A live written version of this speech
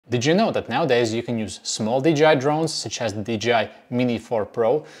Did you know that nowadays you can use small DJI drones, such as the DJI Mini 4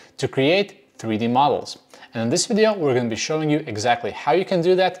 Pro, to create 3D models? And in this video, we're going to be showing you exactly how you can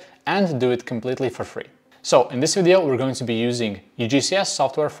do that and do it completely for free. So in this video, we're going to be using UgCS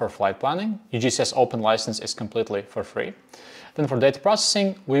software for flight planning. UgCS open license is completely for free. Then for data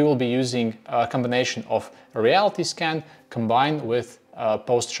processing, we will be using a combination of a reality scan combined with a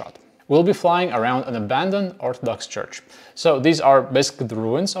post shot. We'll be flying around an abandoned Orthodox church. So these are basically the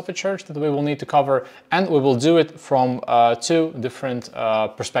ruins of a church that we will need to cover, and we will do it from two different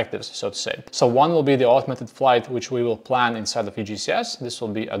perspectives, so to say. So one will be the automated flight, which we will plan inside of UgCS. This will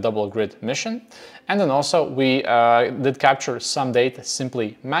be a double grid mission. And then also we did capture some data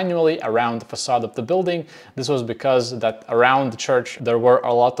simply manually around the facade of the building. This was because that around the church there were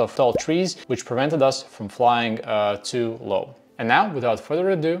a lot of tall trees, which prevented us from flying too low. And now, without further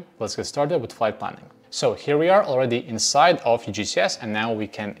ado, let's get started with flight planning. So here we are already inside of UgCS, and now we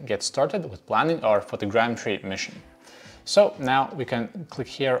can get started with planning our photogrammetry mission. So now we can click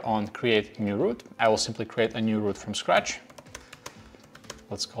here on create new route. I will simply create a new route from scratch.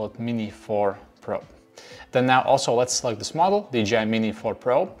 Let's call it Mini 4 Pro. Then now also let's select this model, DJI Mini 4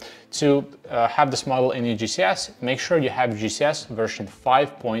 Pro. To have this model in UgCS, make sure you have UgCS version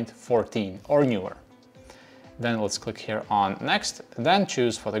 5.14 or newer. Then let's click here on next, then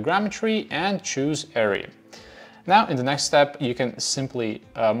choose photogrammetry and choose area. Now in the next step, you can simply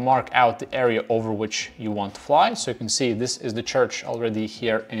mark out the area over which you want to fly. So you can see this is the church already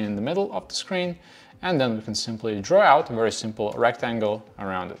here in the middle of the screen. And then we can simply draw out a very simple rectangle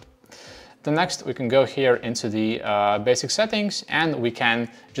around it. Then next we can go here into the basic settings, and we can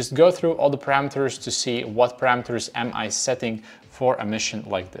just go through all the parameters to see what parameters am I setting for a mission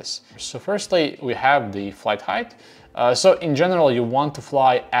like this. So firstly, we have the flight height. So in general, you want to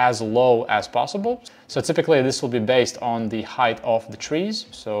fly as low as possible. So typically this will be based on the height of the trees.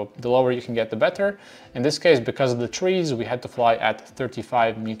 So the lower you can get, the better. In this case, because of the trees, we had to fly at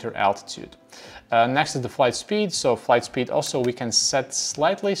 35-meter altitude. Next is the flight speed. So flight speed also we can set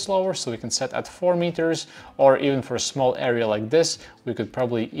slightly slower. So we can set at 4 meters, or even for a small area like this, we could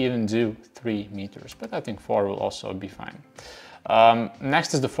probably even do 3 meters. But I think 4 will also be fine.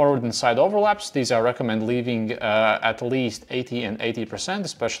 Next is the forward and side overlaps. These I recommend leaving at least 80 and 80%,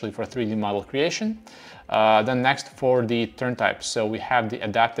 especially for 3D model creation. Then next for the turn type. So we have the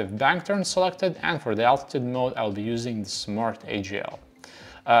adaptive bank turn selected, and for the altitude mode, I'll be using the Smart AGL.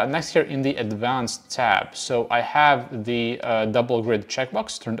 Next here in the advanced tab, so I have the double grid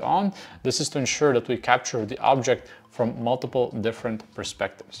checkbox turned on. This is to ensure that we capture the object from multiple different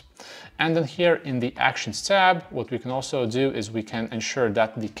perspectives. And then here in the actions tab, what we can also do is we can ensure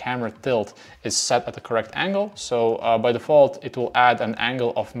that the camera tilt is set at the correct angle. So by default, it will add an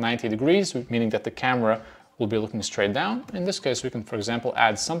angle of 90 degrees, meaning that the camera will be looking straight down. In this case, we can, for example,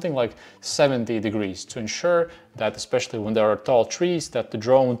 add something like 70 degrees to ensure that, especially when there are tall trees, that the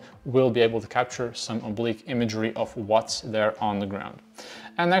drone will be able to capture some oblique imagery of what's there on the ground.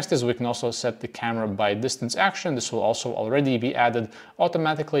 And next is we can also set the camera by distance action. This will also already be added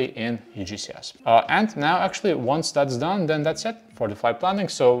automatically in UgCS. And now actually once that's done, then that's it for the flight planning.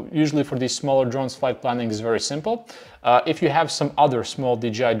 So usually for these smaller drones, flight planning is very simple. If you have some other small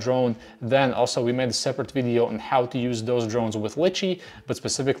DJI drone, then also we made a separate video on how to use those drones with Litchi, but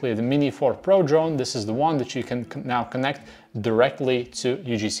specifically the Mini 4 Pro drone. This is the one that you can now connect directly to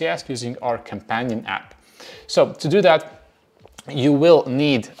UgCS using our companion app. So to do that, you will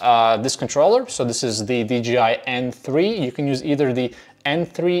need this controller. So this is the DJI N3. You can use either the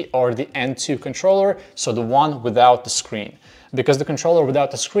N3 or the N2 controller, so the one without the screen. Because the controller without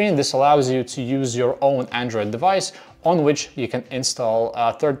the screen, this allows you to use your own Android device on which you can install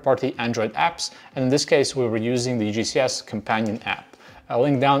third-party Android apps. And in this case, we were using the UgCS companion app. I'll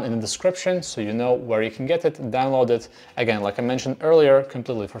link down in the description so you know where you can get it, download it. Again, like I mentioned earlier,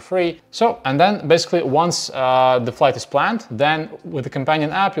 completely for free. So, and then basically once the flight is planned, then with the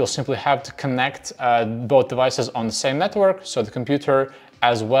companion app, you'll simply have to connect both devices on the same network. So the computer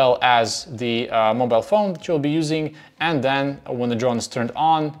as well as the mobile phone that you'll be using. And then when the drone is turned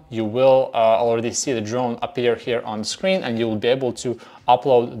on, you will already see the drone appear here on the screen, and you will be able to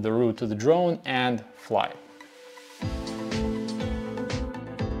upload the route to the drone and fly.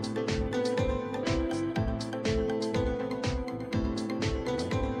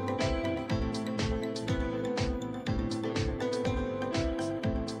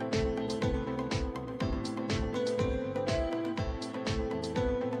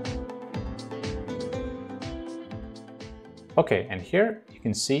 Okay, and here you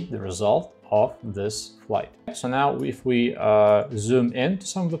can see the result of this flight. So now if we zoom in to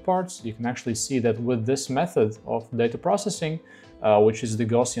some of the parts, you can actually see that with this method of data processing, which is the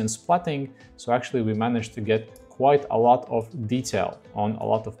Gaussian splatting. So actually we managed to get quite a lot of detail on a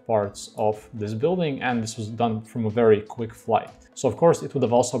lot of parts of this building, and this was done from a very quick flight. So of course it would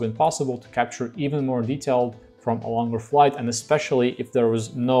have also been possible to capture even more detailed from a longer flight, and especially if there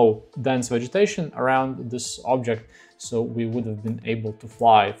was no dense vegetation around this object, so we would have been able to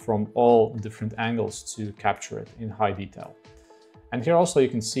fly from all different angles to capture it in high detail. And here also you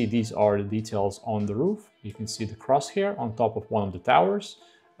can see these are the details on the roof. You can see the crosshair on top of one of the towers.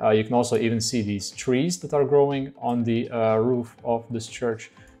 You can also even see these trees that are growing on the roof of this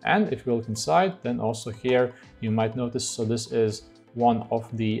church. And if you look inside, then also here you might notice, so this is one of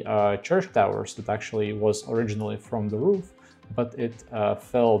the church towers that actually was originally from the roof, but it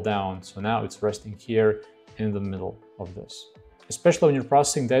fell down. So now it's resting here in the middle of this. Especially when you're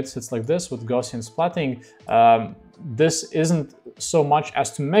processing datasets like this with Gaussian splatting, this isn't so much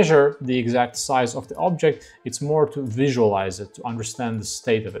as to measure the exact size of the object, it's more to visualize it, to understand the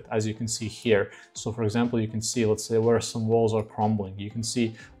state of it, as you can see here. So for example, you can see, let's say, where some walls are crumbling. You can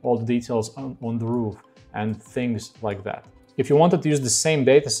see all the details on the roof and things like that. If you wanted to use the same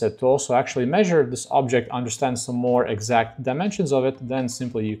dataset to also actually measure this object, understand some more exact dimensions of it, then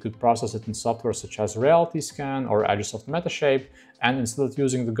simply you could process it in software such as Reality Scan or Agisoft Metashape, and instead of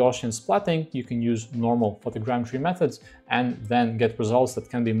using the Gaussian splatting, you can use normal photogrammetry methods and then get results that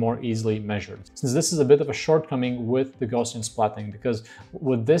can be more easily measured. Since this is a bit of a shortcoming with the Gaussian splatting, because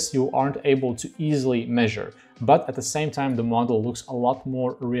with this you aren't able to easily measure, but at the same time the model looks a lot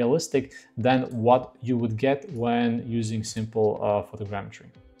more realistic than what you would get when using simple photogrammetry.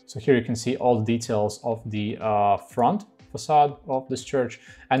 So here you can see all the details of the front facade of this church,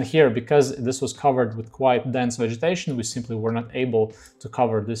 and here, because this was covered with quite dense vegetation, we simply were not able to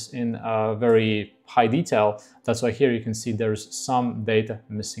cover this in very high detail. That's why here you can see there's some data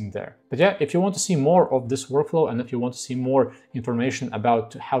missing there. But yeah, if you want to see more of this workflow, and if you want to see more information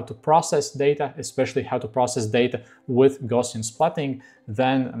about how to process data, especially how to process data with Gaussian splatting,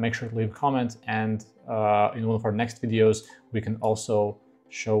 then make sure to leave a comment, and in one of our next videos we can also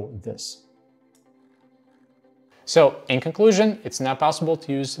show this. So, in conclusion, it's now possible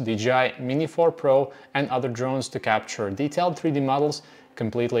to use the DJI Mini 4 Pro and other drones to capture detailed 3D models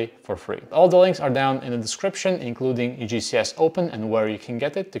completely for free. All the links are down in the description, including UgCS Open and where you can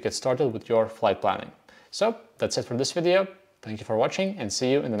get it to get started with your flight planning. So, that's it for this video. Thank you for watching and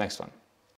see you in the next one.